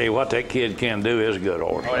 I tell you what, that Kid Can Do is a good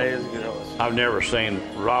horse. Oh, it is a good horse. I've never seen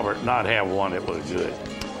Robert not have one that was good.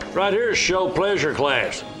 Right here is Show Pleasure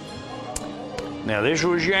class. Now, this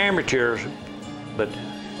was your amateurs, but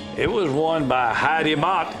it was won by Heidi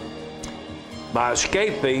Mott by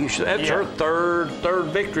Escape Piece. That's her third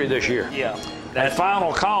victory this year. Yeah. That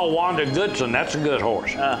Final Call, Wanda Goodson, that's a good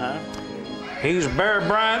horse. He's Bear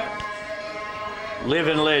Bryant,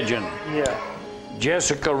 living legend. Yeah.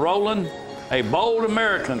 Jessica Rowland, a bold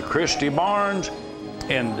American, Christy Barnes,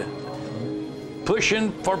 and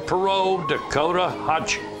pushing for parole, Dakota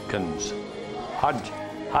Hodgkins.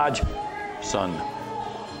 Hodgson.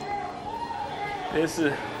 This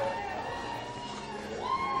is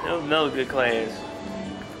another good class.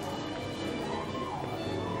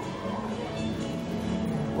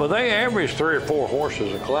 Well, they averaged 3 or 4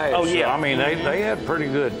 horses a class. Oh yeah. So, I mean, they had pretty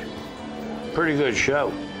good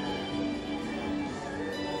show.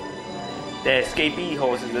 That Escapee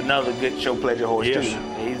horse is another good show pleasure horse too.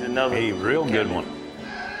 He's another. He's a real good one.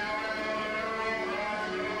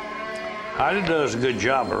 Heidi does a good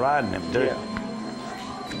job of riding him too. Yeah.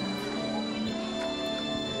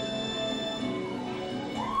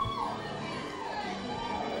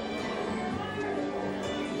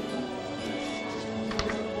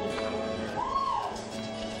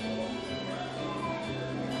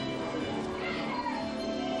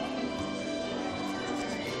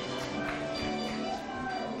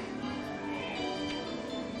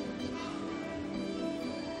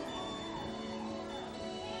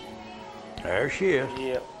 There she is.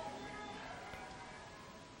 Yep.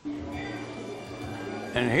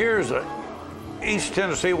 And here's a East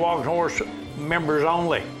Tennessee Walking Horse members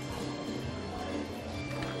only.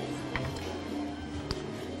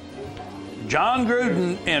 John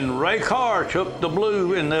Gruden and Ray Carr took the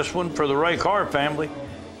blue in this one for the Ray Carr family.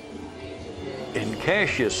 And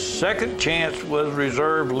Cash's second chance was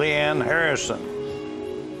reserved Leanne Harrison.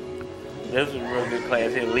 This was a real good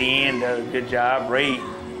class here. Leanne does a good job. Ray,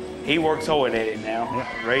 he works hard at it now.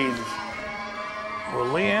 Yeah. Ray's. Well,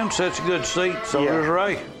 Leanne sets a good seat, so does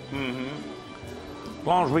Ray. Mm-hmm. As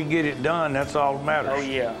long as we get it done, that's all that matters. Oh,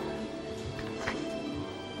 yeah.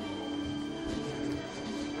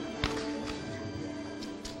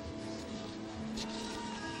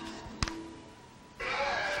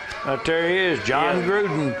 But there he is, John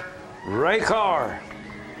Gruden, Ray Carr.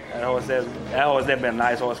 That horse has been a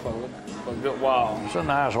nice horse for a good while. It's a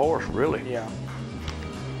nice horse, really. Yeah.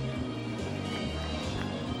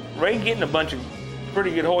 Ray getting a bunch of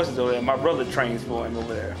pretty good horses over there. My brother trains for him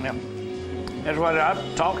over there. Yeah. That's why I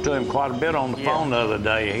talked to him quite a bit on the phone the other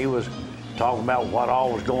day. He was talking about what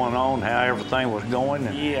all was going on, how everything was going.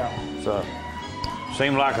 And so,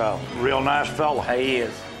 seemed like a real nice fella. He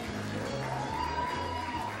is.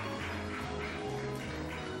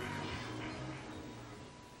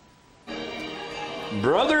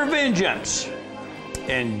 Brother Vengeance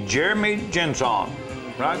and Jeremy Jensen,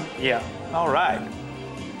 right? Yeah. All right.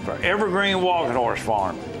 For Evergreen Walking Horse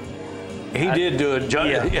Farm. He did do a job.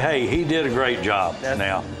 Hey, he did a great job.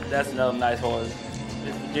 That's another nice horse.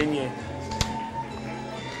 Miss Virginia,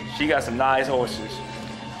 she got some nice horses.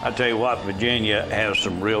 I tell you what, Virginia has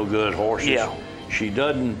some real good horses. Yeah. She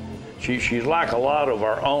doesn't. She's like a lot of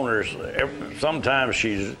our owners. Sometimes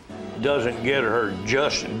she doesn't get her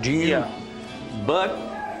just due. Yeah. But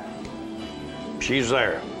she's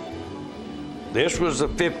there. This was the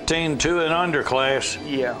 15-2 and under class.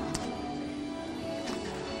 Yeah.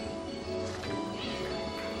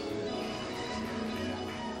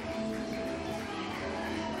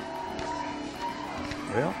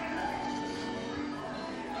 Well.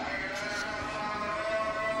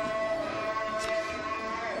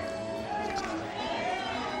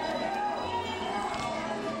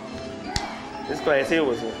 This class here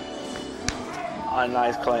was a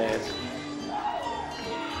nice class.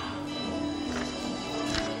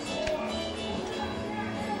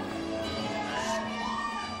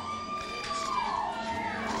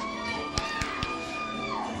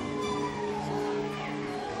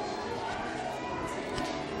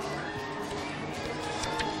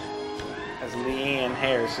 That's Leanne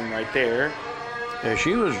Harrison right there. Yeah,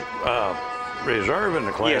 she was reserving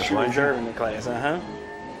the class. Yeah, she was reserving the class.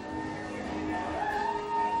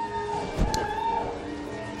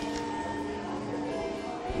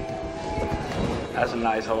 That's a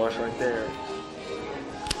nice horse right there.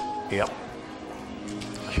 Yep.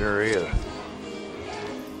 Sure is.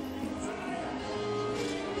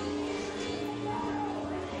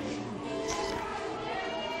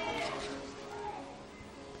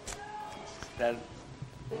 That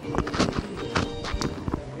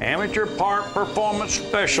Amateur Park Performance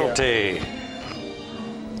Specialty. Yeah.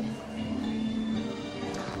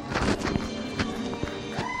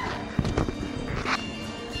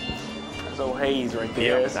 That's old Hayes right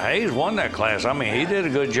there. Yep. Hayes won that class. I mean, he did a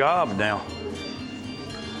good job now.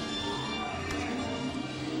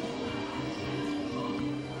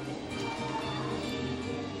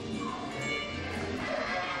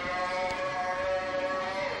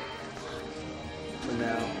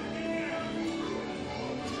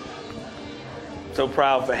 So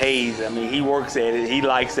proud for Hayes. I mean, he works at it. He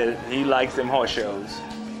likes it. He likes them horse shows.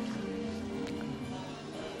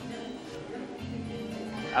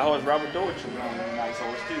 That horse Robert Deutsch was on a nice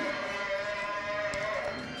horse too.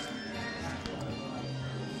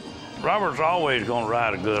 Robert's always going to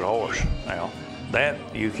ride a good horse. Now, that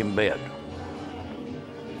you can bet.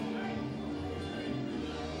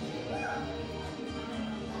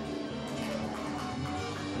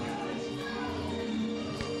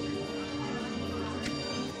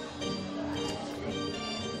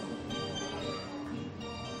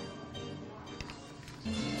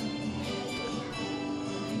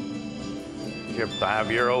 Your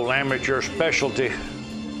 5-year-old amateur specialty.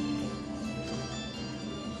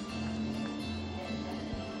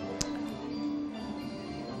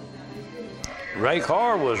 Ray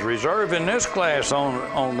Carr was reserve in this class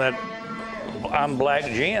on that I'm Black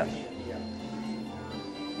Gin.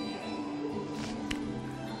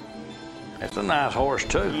 That's a nice horse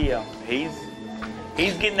too. Yeah, he's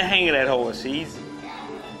getting the hang of that horse. He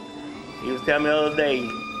was telling me the other day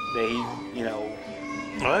that he's, you know.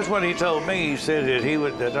 Well, that's what he told me. He said that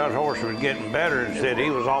that horse was getting better, and said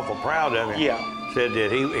he was awful proud of him. Yeah. Said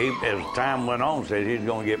that he as time went on, said he's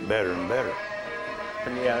going to get better and better.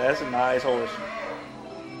 And yeah, that's a nice horse.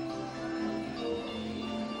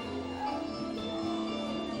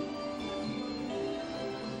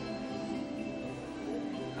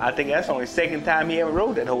 I think that's only the second time he ever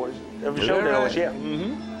rode that horse. Ever showed that horse, yeah.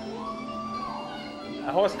 Mm-hmm.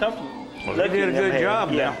 That horse comfortable. Well, he did a good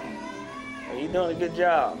job now. He's doing a good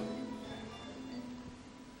job.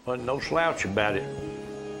 Wasn't no slouch about it.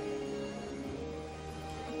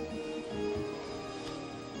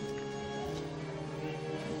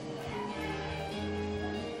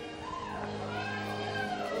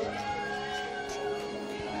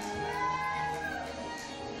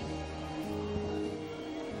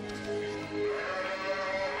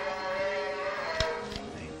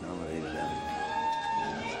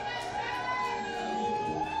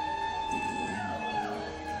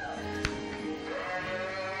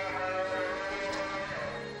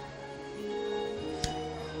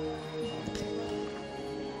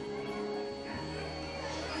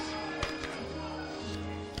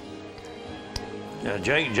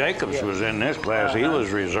 Jake Jacobs was in this class. He was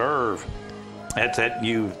reserve. That's that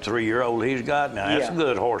new 3-year-old he's got now. That's a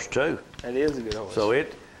good horse too. That is a good horse. So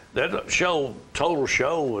that total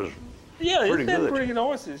show was pretty good. Pretty good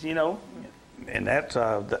horses, you know. And that's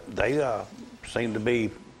they seem to be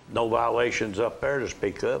no violations up there to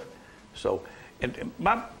speak of. So,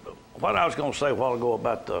 what I was going to say a while ago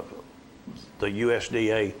about the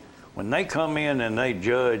USDA, when they come in and they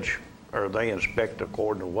judge or they inspect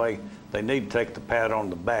according to weight, they need to take the pat on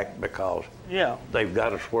the back because they've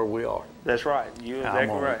got us where we are. That's right. You're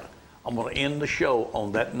exactly right. I'm going to end the show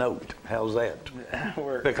on that note. How's that?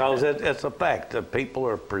 Because it's a fact that people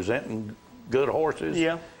are presenting good horses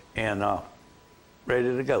and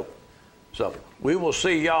ready to go. So we will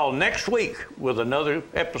see y'all next week with another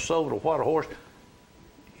episode of What a Horse.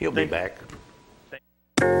 He'll be back.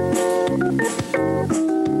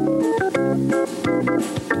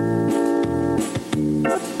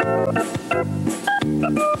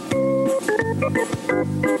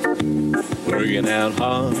 Working out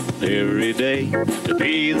hard every day to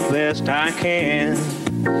be the best I can.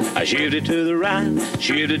 I shifted to the right,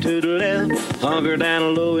 shifted to the left, hunker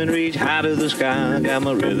down low and reach high to the sky. Got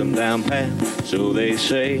my rhythm down pat, so they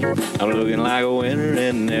say. I'm looking like a winner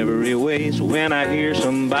in every way. So when I hear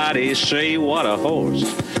somebody say, what a horse,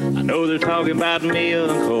 I know they're talking about me,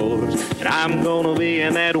 of course. And I'm gonna be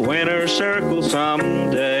in that winner's circle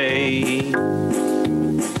someday.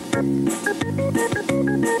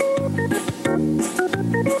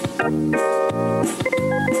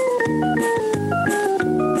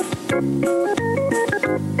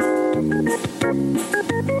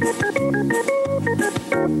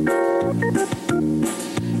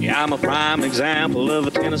 Yeah, I'm a prime example of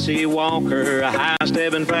a Tennessee walker, a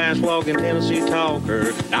high-stepping, fast-walking Tennessee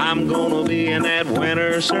talker. I'm gonna be in that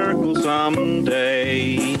winner's circle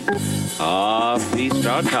someday. Please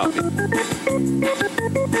start talking.